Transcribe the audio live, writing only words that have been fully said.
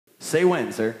Say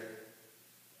when, sir.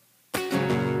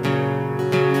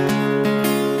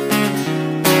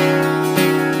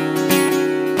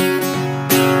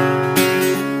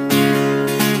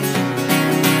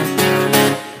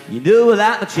 You know I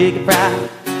like my chicken fried,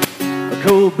 a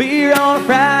cold beer on a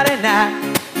Friday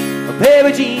night, a pair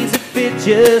of jeans that fit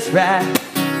just right,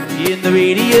 in the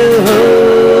radio.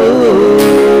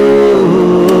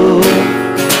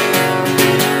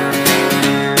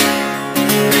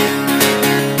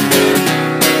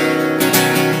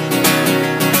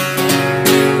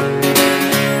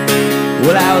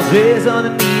 Well, I was raised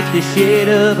underneath the shade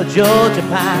of a Georgia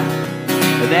pine,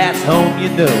 but that's home, you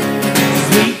know.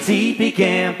 Sweet tea,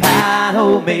 pecan pie,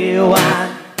 homemade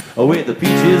wine, where the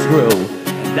peaches grow.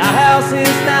 And our house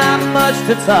is not much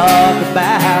to talk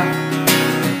about,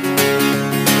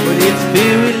 but it's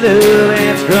filled with love and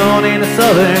it's grown in the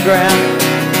southern ground.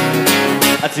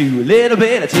 I do a little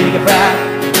bit of chicken fried,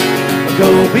 a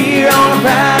cold beer on a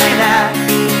Friday night,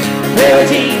 a pair of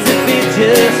jeans that fit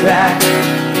just right,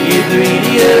 in the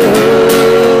radio.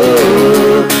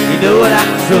 You know what I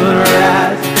can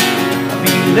sunrise, I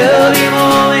feel love in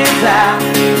moments out,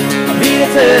 I feel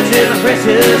the touch of my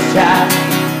precious child,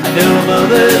 I know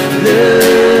mother's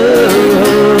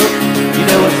love. You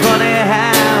know it's funny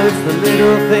how it's the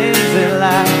little things in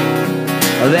life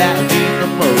that mean the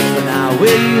most, and how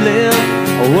where you live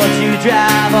or what you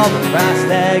drive, or the price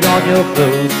tag on your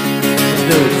clothes. There's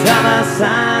no time I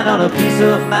sign on a piece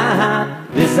of mind,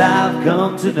 this I've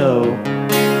come to know.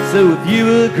 So if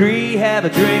you agree, have a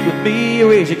drink with me,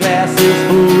 raise your glasses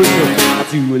for real. I'll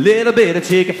do a little bit of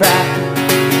chicken fried,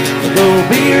 a cold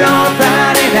beer on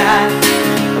Friday night,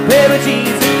 a pair of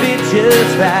jeans that fit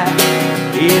just right,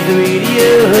 in the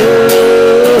radio.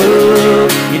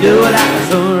 You know I like the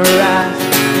sunrise,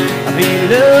 I feel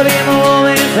love in my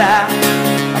woman's eye,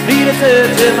 I feel the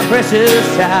touch of my precious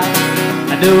child,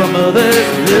 I know a mother's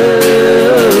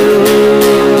love.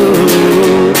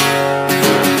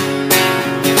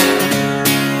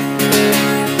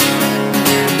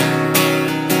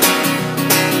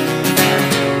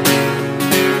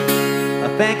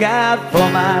 Thank God for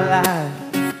my life,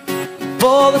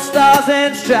 for the stars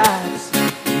and stripes,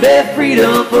 let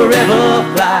freedom forever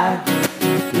fly.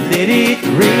 Let it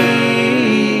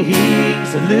ring,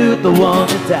 salute the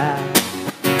ones that died,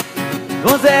 the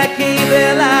ones that gave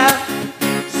their life,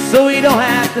 so we don't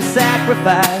have to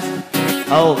sacrifice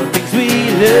all the things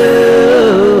we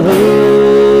love.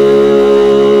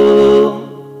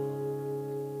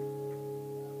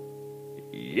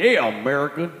 Yeah,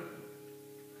 America.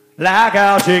 Like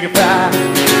our chicken fried, a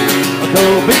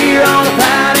cold beer on a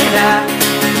Friday night,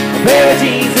 a pair of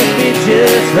jeans that fit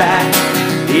just right,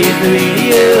 in the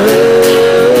radio.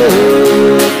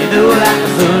 You know I like the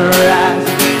sunrise,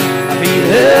 I feel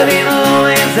love in my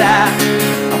woman's eye,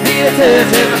 I feel the touch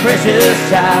of my precious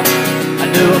child, I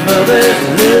know a mother's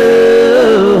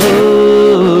love.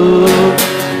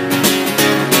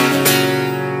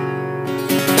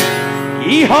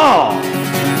 Yeehaw!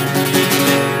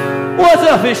 What's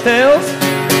up, Fishtales?